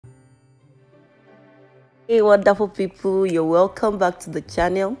Hey, wonderful people, you're welcome back to the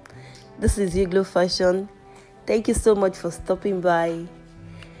channel. This is Iglo Fashion. Thank you so much for stopping by.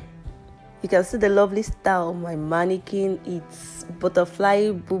 You can see the lovely style of my mannequin. It's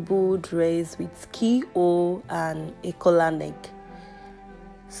butterfly Bubu dress with keyhole and a collar neck.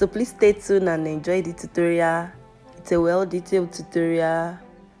 So please stay tuned and enjoy the tutorial. It's a well-detailed tutorial.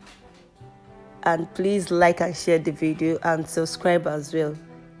 And please like and share the video and subscribe as well.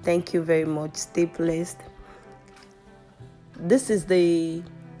 Thank you very much. Stay blessed. This is the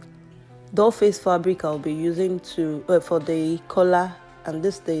doll face fabric I'll be using for the collar, and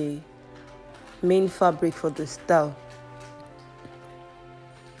this is the main fabric for the style.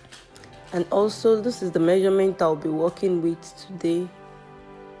 And also this is the measurement I'll be working with today,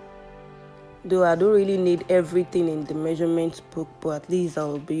 though I don't really need everything in the measurement book, but at least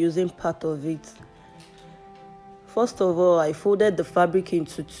I'll be using part of it. First of all, I folded the fabric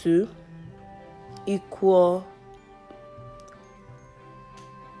into two equal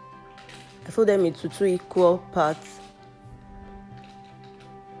parts,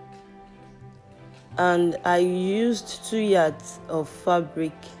 and I used 2 yards of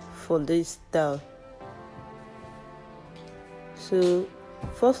fabric for this style. So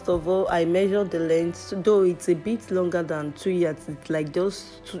first of all, I measured the length, though it's a bit longer than 2 yards. It's like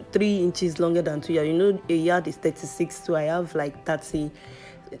just 3 inches longer than 2 yards. You know, a yard is 36, so I have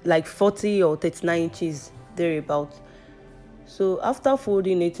like 40 or 39 inches thereabout. So after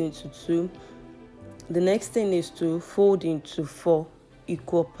folding it into two, the next thing is to fold into 4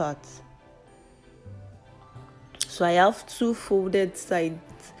 equal parts. So I have 2 folded sides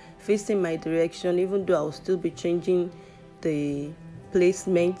facing my direction, even though I'll still be changing the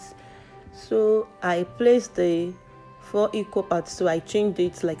placement. So I placed the 4 equal parts, so I changed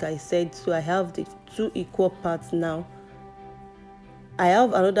it like I said, so I have the 2 equal parts now. I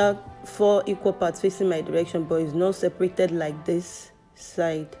have another 4 equal parts facing my direction, but it's not separated like this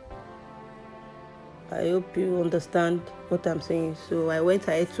side. I hope you understand what I'm saying. So I went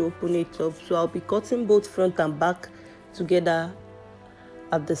ahead to open it up. So I'll be cutting both front and back together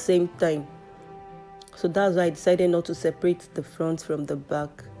at the same time. So that's why I decided not to separate the front from the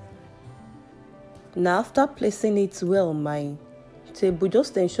back. Now after placing it well on my table,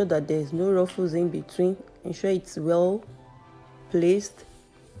 just ensure that there's no ruffles in between. Ensure it's well placed.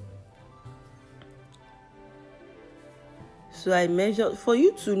 So I measured, for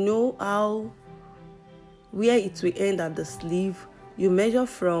you to know where it will end at the sleeve, you measure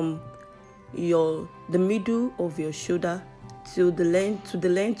from the middle of your shoulder to the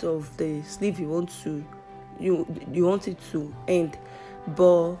length of the sleeve you want it to end.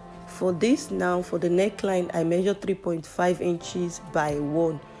 But for this now, for the neckline, I measured 3.5 inches by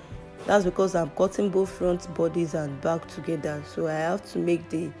 1. That's because I'm cutting both front bodies and back together, so I have to make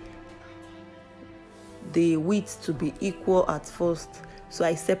the width to be equal at first. So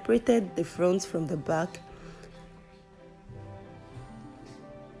I separated the front from the back.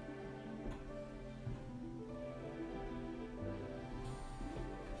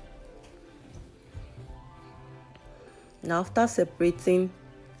 Now after separating,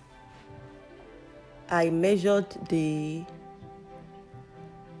 I measured 2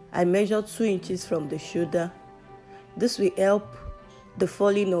 inches from the shoulder. This will help the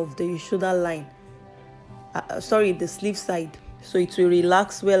falling of the shoulder line, the sleeve side, so it will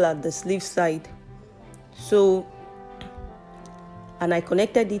relax well at the sleeve side. So, and I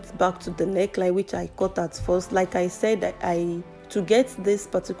connected it back to the neckline, which I cut at first. Like I said, to get this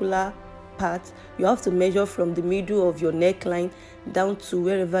particular part, you have to measure from the middle of your neckline down to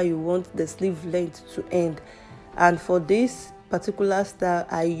wherever you want the sleeve length to end. And for this particular style,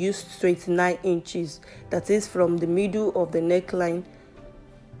 I used 29 inches. That is from the middle of the neckline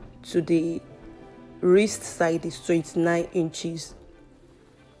to the wrist side is 29 inches.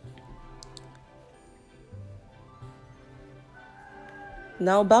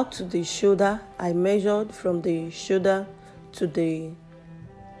 Now back to the shoulder, I measured from the shoulder to the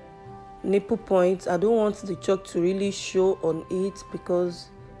nipple point. I don't want the chalk to really show on it because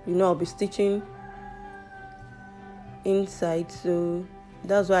I'll be stitching inside, so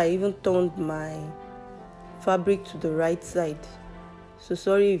that's why I even turned my fabric to the right side. So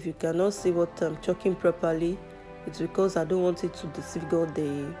sorry if you cannot see what I'm chalking properly. It's because I don't want it to disfigure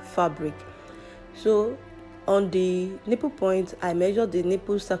the fabric. So on the nipple point, I measured the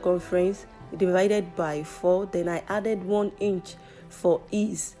nipple circumference divided by 4. Then I added 1 inch for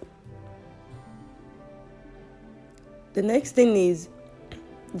ease. The next thing is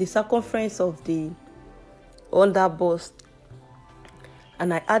the circumference of the under bust,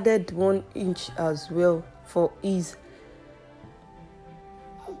 and I added 1 inch as well for ease.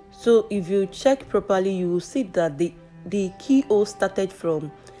 So if you check properly, you will see that the keyhole started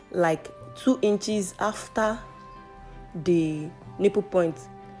from like 2 inches after the nipple point.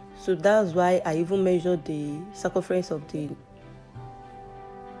 So that's why I even measured the circumference of the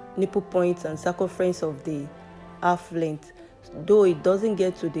nipple point and circumference of the half length, though it doesn't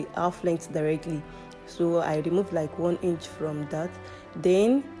get to the half length directly. So I removed like 1 inch from that.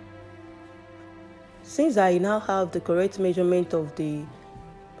 Then, since I now have the correct measurement of the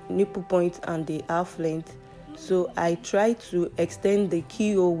nipple point and the half length, so I try to extend the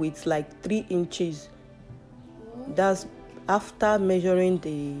keyhole with like 3 inches. That's after measuring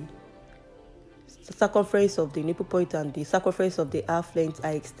the circumference of the nipple point and the circumference of the half length.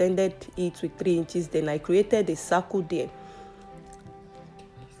 I extended it with 3 inches. Then I created a circle there.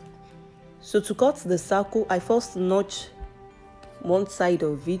 So to cut the circle, I first notch one side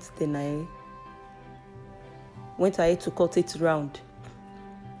of it, then I went ahead to cut it round.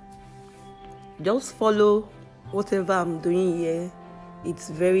 Just follow whatever I'm doing here. It's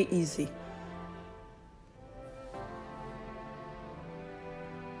very easy.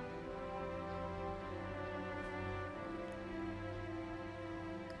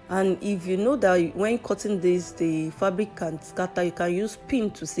 And if you know that when cutting this, the fabric can scatter, you can use pin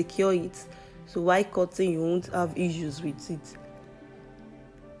to secure it. So while cutting, you won't have issues with it.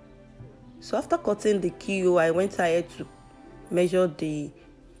 So after cutting the keyhole, I went ahead to measure the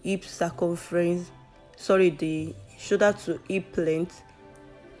hip circumference, the shoulder to hip length.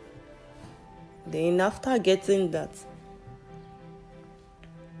 Then after getting that,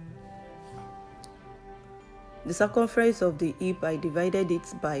 the circumference of the hip, I divided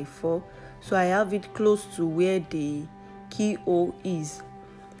it by 4, so I have it close to where the keyhole is,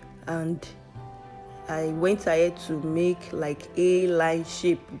 and I went ahead to make like a line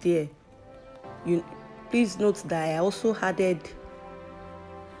shape there. Please note that I also added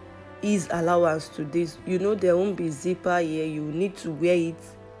ease allowance to this. There won't be zipper here. You need to wear it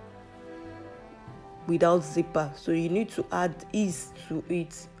without zipper, so you need to add ease to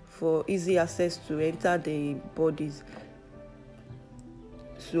it for easy access to enter the bodies.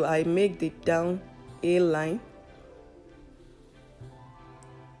 So I make the down a line.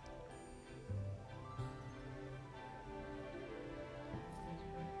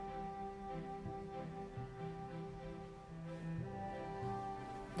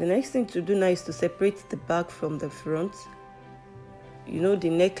 The next thing to do now is to separate the back from the front. The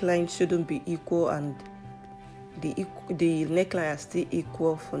neckline shouldn't be equal, and the neckline are still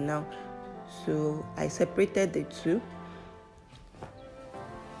equal for now. So I separated the two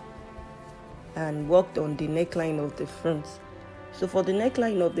and worked on the neckline of the front. So for the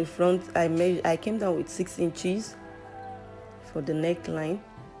neckline of the front, I came down with 6 inches for the neckline.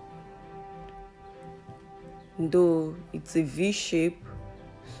 Though it's a V shape,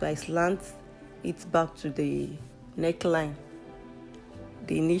 so I slant it back to the neckline.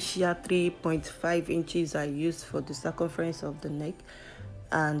 The initial 3.5 inches I used for the circumference of the neck,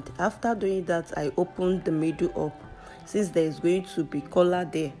 and after doing that, I opened the middle up since there is going to be collar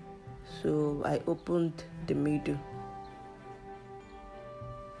there. So I opened the middle.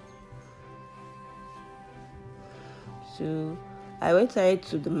 So I went ahead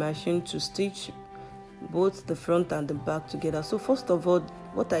to the machine to stitch both the front and the back together. So first of all,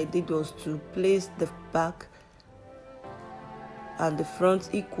 what I did was to place the back and the front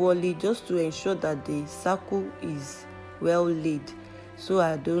equally, just to ensure that the circle is well laid, so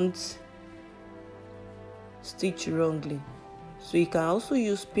I don't stitch wrongly. So you can also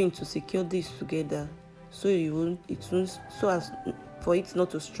use pin to secure this together, so so as for it not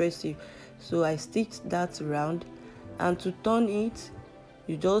to stress you. So I stitched that round, and to turn it,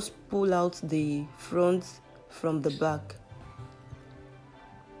 you just pull out the front from the back,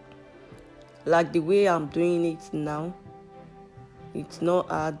 like the way I'm doing it now. It's not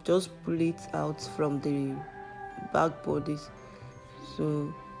hard, just pull it out from the back bodies,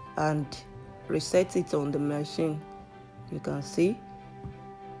 so, and reset it on the machine. You can see.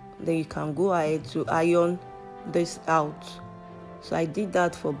 Then you can go ahead to iron this out. So I did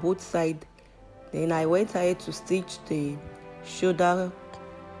that for both sides. Then I went ahead to stitch the shoulder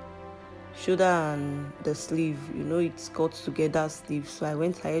and the sleeve. It's cut together sleeve, so I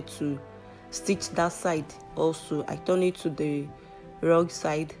went ahead to stitch that side also. I turn it to the wrong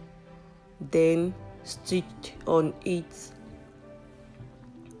side, then stitch on it.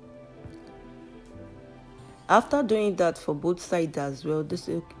 After doing that for both sides as well, this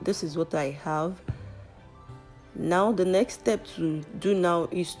is what I have. Now the next step to do now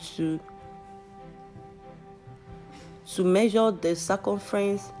is to measure the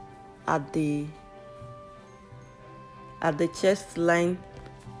circumference at the chest line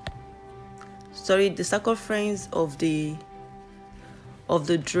sorry, the circumference of the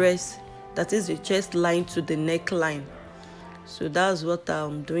dress, that is the chest line to the neckline. So that's what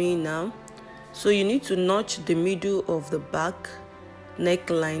I'm doing now. So you need to notch the middle of the back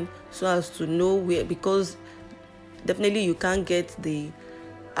neckline so as to know where, because definitely you can't get the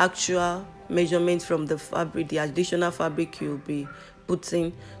actual measurement from the fabric, the additional fabric you'll be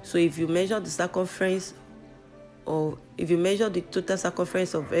putting. So if you measure the circumference, or if you measure the total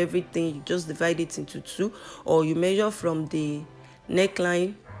circumference of everything, you just divide it into 2, or you measure from the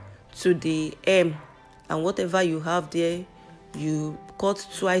neckline to the hem, and whatever you have there, you cut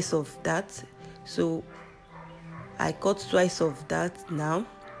twice of that. So I cut twice of that now,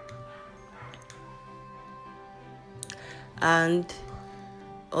 and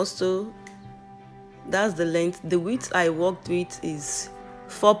also that's the length. The width I worked with is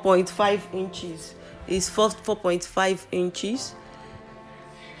 4.5 inches. It's 4.5 inches,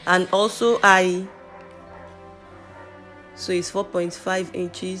 and also so it's 4.5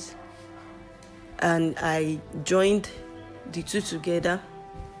 inches, and I joined the two together.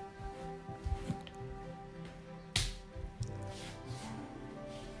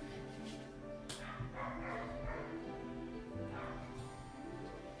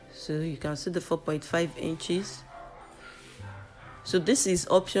 So you can see the 4.5 inches. So this is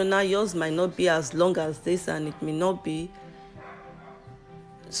optional. Yours might not be as long as this, and it may not be,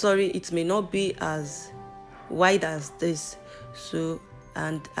 it may not be as wide as this. So,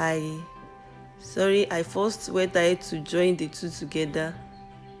 and I first went ahead to join the two together.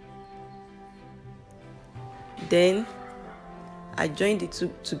 Then I joined the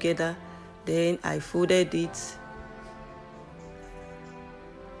two together, then I folded it.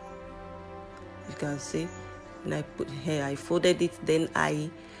 You can see, and I folded it, then I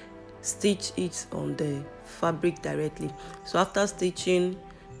stitched it on the fabric directly. So after stitching,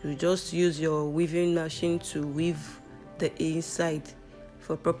 you just use your weaving machine to weave the inside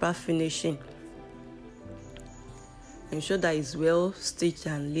for proper finishing. Ensure that it's well stitched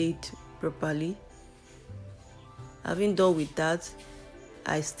and laid properly. Having done with that,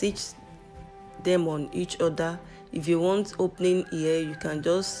 I stitched them on each other. If you want opening here, you can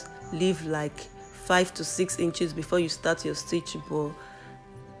just leave like 5 to 6 inches before you start your stitch, but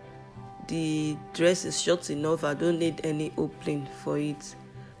the dress is short enough. I don't need any opening for it.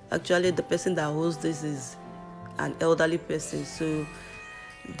 Actually, the person that holds this is an elderly person. So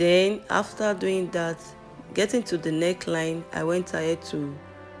then after doing that, getting to the neckline, I went ahead to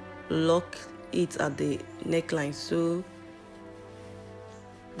lock it at the neckline. So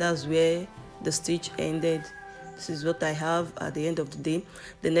that's where the stitch ended. This is what I have at the end of the day.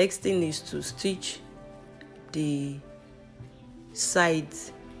 The next thing is to stitch the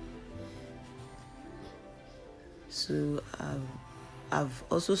sides. So I've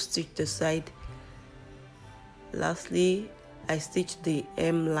also stitched the side. Lastly, I stitched the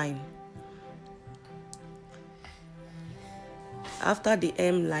hem line. After the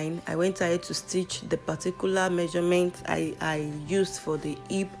hem line, I went ahead to stitch the particular measurement I used for the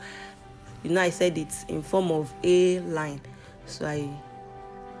hip. You know, I said it's in form of a line, so I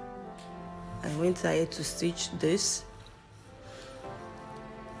went ahead to stitch this.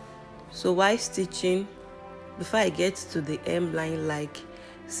 So while stitching, before I get to the hem line, like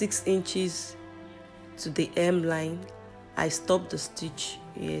 6 inches to the hem line, I stop the stitch.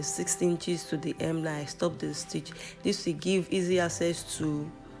 Yes, 6 inches to the hem line, I stop the stitch. This will give easy access to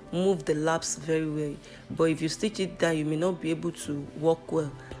move the laps very well, but if you stitch it down, you may not be able to work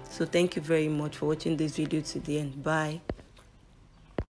well. So thank you very much for watching this video to the end. Bye.